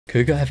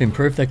Cougar have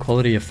improved their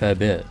quality a fair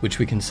bit, which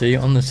we can see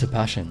on the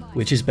Surpassion,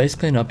 which is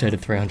basically an updated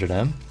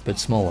 300M, but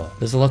smaller.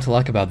 There's a lot to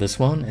like about this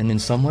one, and in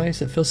some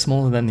ways it feels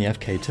smaller than the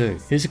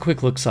FK2. Here's a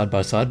quick look side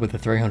by side with the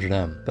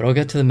 300M, but I'll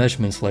get to the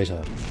measurements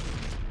later.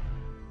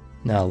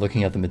 Now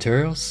looking at the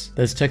materials,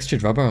 there's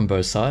textured rubber on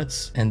both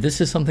sides, and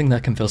this is something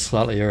that can feel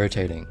slightly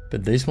irritating,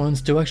 but these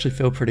ones do actually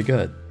feel pretty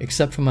good,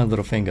 except for my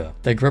little finger.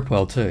 They grip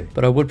well too,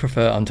 but I would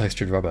prefer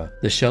untextured rubber.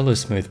 The shell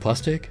is smooth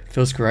plastic,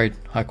 feels great,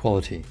 high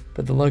quality,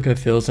 but the logo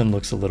feels and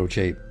looks a little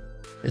cheap.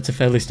 It's a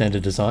fairly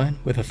standard design,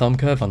 with a thumb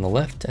curve on the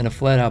left and a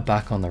flared out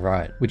back on the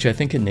right, which I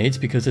think it needs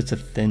because it's a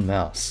thin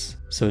mouse.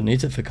 So it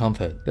needs it for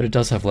comfort, but it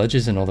does have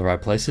ledges in all the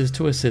right places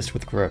to assist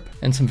with grip,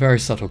 and some very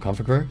subtle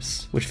comfort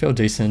grips, which feel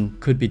decent,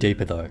 could be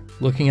deeper though.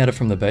 Looking at it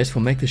from the base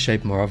will make the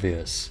shape more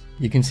obvious.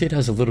 You can see it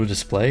has a little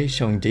display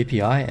showing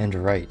DPI and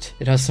rate.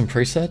 It has some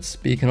presets,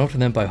 but you can alter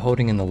them by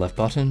holding in the left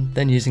button,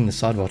 then using the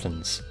side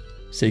buttons.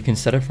 So you can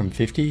set it from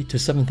 50 to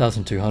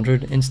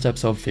 7200 in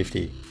steps of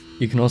 50.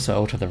 You can also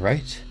alter the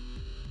rate,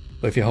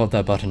 or if you hold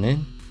that button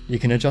in, you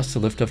can adjust the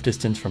lift-off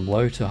distance from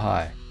low to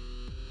high,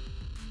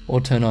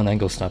 or turn on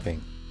angle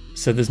snapping.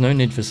 So there's no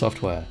need for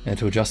software, and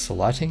to adjust the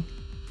lighting,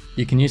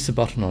 you can use the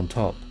button on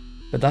top,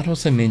 but that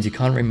also means you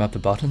can't remap the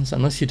buttons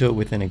unless you do it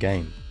within a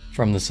game.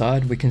 From the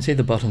side, we can see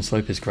the button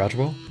slope is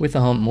gradual, with the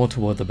hump more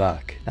toward the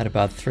back, at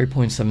about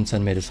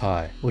 3.7cm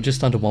high, or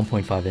just under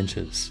 1.5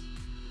 inches.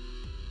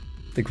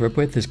 The grip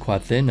width is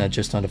quite thin at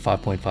just under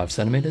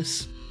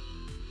 5.5cm,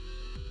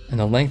 and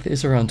the length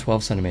is around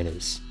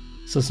 12cm.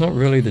 So it's not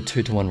really the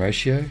 2:1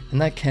 ratio,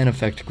 and that can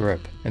affect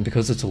grip, and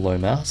because it's a low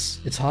mouse,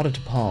 it's harder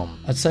to palm.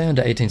 I'd say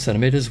under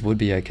 18cm would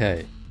be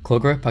okay. Claw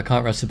grip, I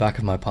can't rest the back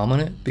of my palm on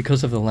it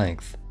because of the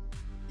length,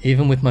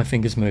 even with my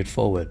fingers moved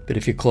forward, but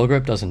if your claw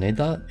grip doesn't need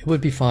that, it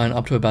would be fine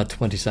up to about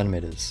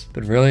 20cm.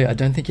 But really, I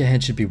don't think your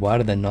hand should be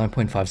wider than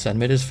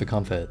 9.5cm for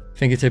comfort.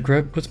 Fingertip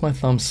grip puts my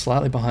thumb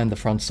slightly behind the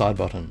front side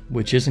button,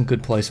 which isn't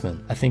good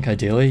placement. I think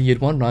ideally you'd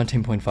want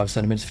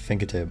 19.5cm for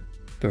fingertip,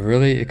 but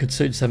really it could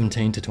suit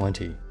 17 to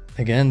 20.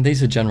 Again,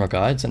 these are general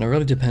guides and it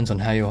really depends on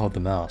how you hold the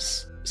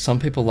mouse. Some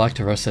people like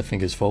to rest their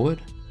fingers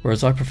forward,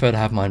 whereas I prefer to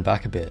have mine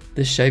back a bit.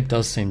 This shape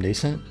does seem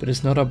decent, but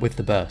it's not up with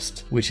the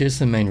best, which is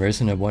the main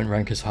reason it won't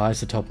rank as high as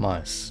the top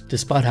mice,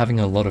 despite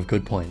having a lot of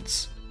good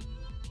points.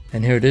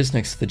 And here it is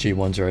next to the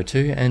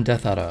G102 and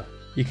Death Adder.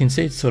 You can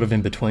see it's sort of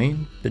in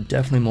between, but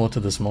definitely more to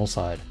the small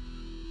side.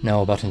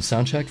 Now a button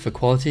sound check for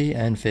quality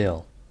and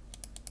feel.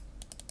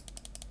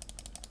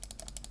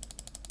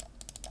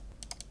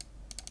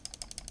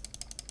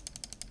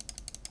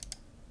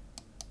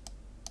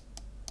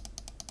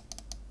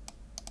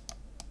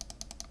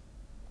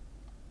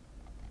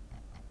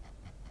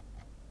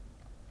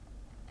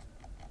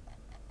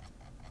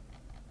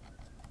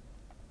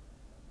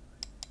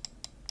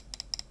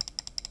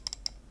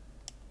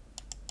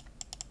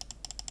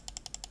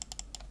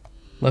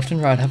 Left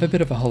and right have a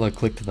bit of a hollow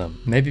click to them,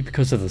 maybe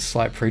because of the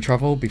slight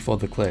pre-travel before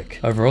the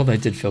click. Overall they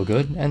did feel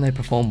good, and they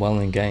perform well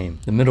in game.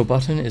 The middle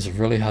button is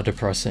really hard to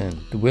press in.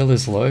 The wheel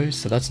is low,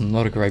 so that's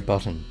not a great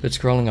button, but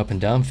scrolling up and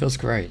down feels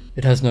great.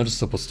 It has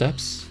noticeable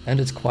steps,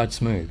 and it's quite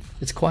smooth.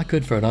 It's quite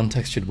good for an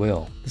untextured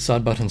wheel. The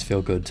side buttons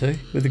feel good too,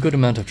 with a good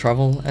amount of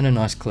travel and a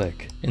nice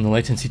click. In the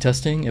latency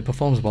testing, it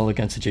performs well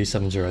against the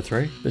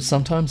G703, but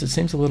sometimes it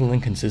seems a little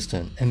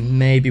inconsistent, and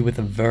maybe with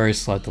a very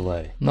slight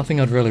delay. Nothing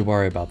I'd really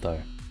worry about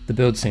though. The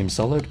build seems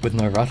solid, with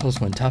no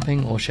rattles when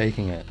tapping or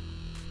shaking it.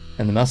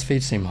 And the mouse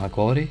feet seem high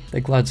quality,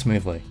 they glide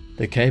smoothly.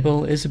 The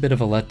cable is a bit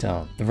of a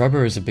letdown. The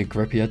rubber is a bit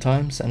grippy at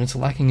times, and it's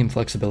lacking in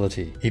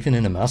flexibility. Even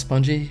in a mouse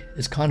bungee,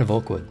 it's kind of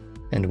awkward.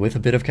 And with a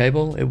bit of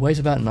cable, it weighs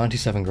about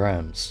 97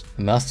 grams.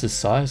 A mouse this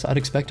size, I'd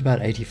expect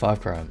about 85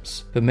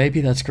 grams. But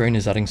maybe that screen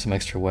is adding some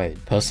extra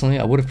weight. Personally,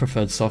 I would have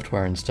preferred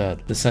software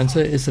instead. The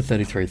sensor is the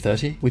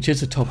 3330, which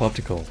is a top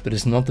optical, but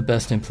is not the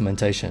best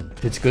implementation.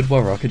 It's good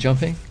while rocket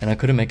jumping, and I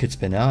couldn't make it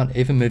spin out,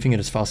 even moving it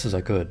as fast as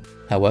I could.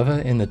 However,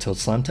 in the tilt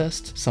slam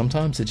test,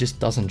 sometimes it just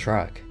doesn't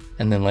track.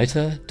 And then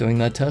later, doing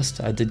that test,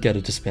 I did get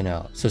it to spin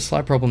out. So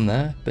slight problem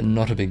there, but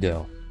not a big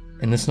deal.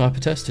 In the sniper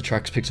test, it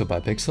tracks pixel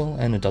by pixel,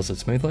 and it does it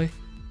smoothly.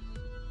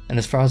 And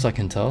as far as I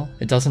can tell,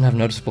 it doesn't have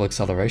noticeable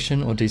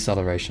acceleration or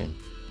deceleration.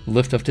 The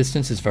lift-off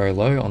distance is very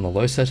low on the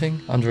low setting,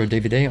 under a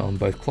DVD on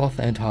both cloth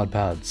and hard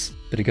pads,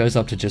 but it goes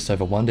up to just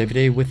over 1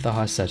 DVD with the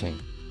high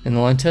setting. In the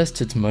line test,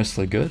 it's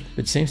mostly good,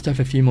 but seems to have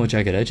a few more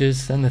jagged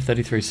edges than the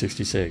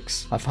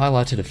 3366. I've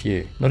highlighted a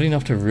few, not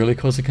enough to really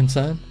cause a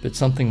concern, but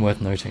something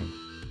worth noting.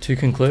 To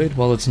conclude,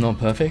 while it's not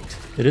perfect,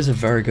 it is a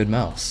very good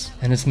mouse,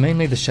 and it's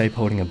mainly the shape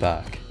holding it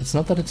back. It's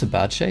not that it's a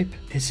bad shape,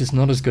 it's just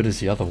not as good as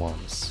the other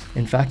ones.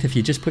 In fact, if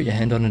you just put your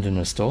hand on it in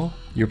a store,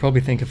 you'll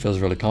probably think it feels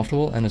really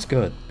comfortable and it's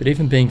good. But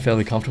even being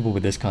fairly comfortable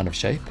with this kind of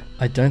shape,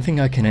 I don't think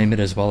I can aim it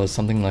as well as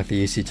something like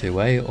the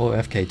EC2A or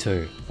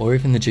FK2, or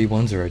even the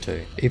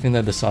G102, even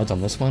though the sides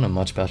on this one are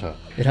much better.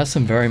 It has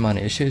some very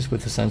minor issues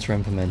with the sensor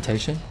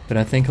implementation, but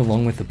I think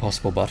along with the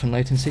possible button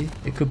latency,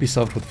 it could be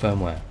solved with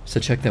firmware. So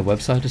check their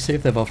website to see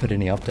if they've offered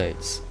any updates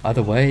updates.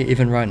 Either way,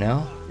 even right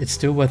now, it's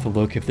still worth a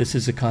look if this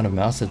is the kind of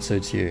mouse that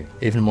suits you,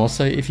 even more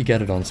so if you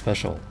get it on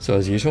special. So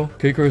as usual,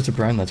 Cougar is a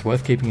brand that's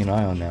worth keeping an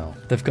eye on now.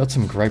 They've got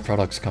some great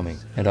products coming,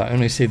 and I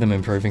only see them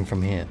improving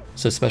from here.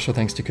 So special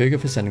thanks to Cougar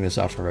for sending this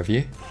out for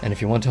review, and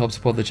if you want to help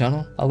support the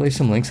channel, I'll leave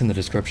some links in the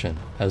description.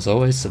 As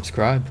always,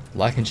 subscribe,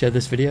 like and share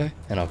this video,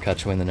 and I'll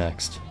catch you in the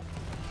next.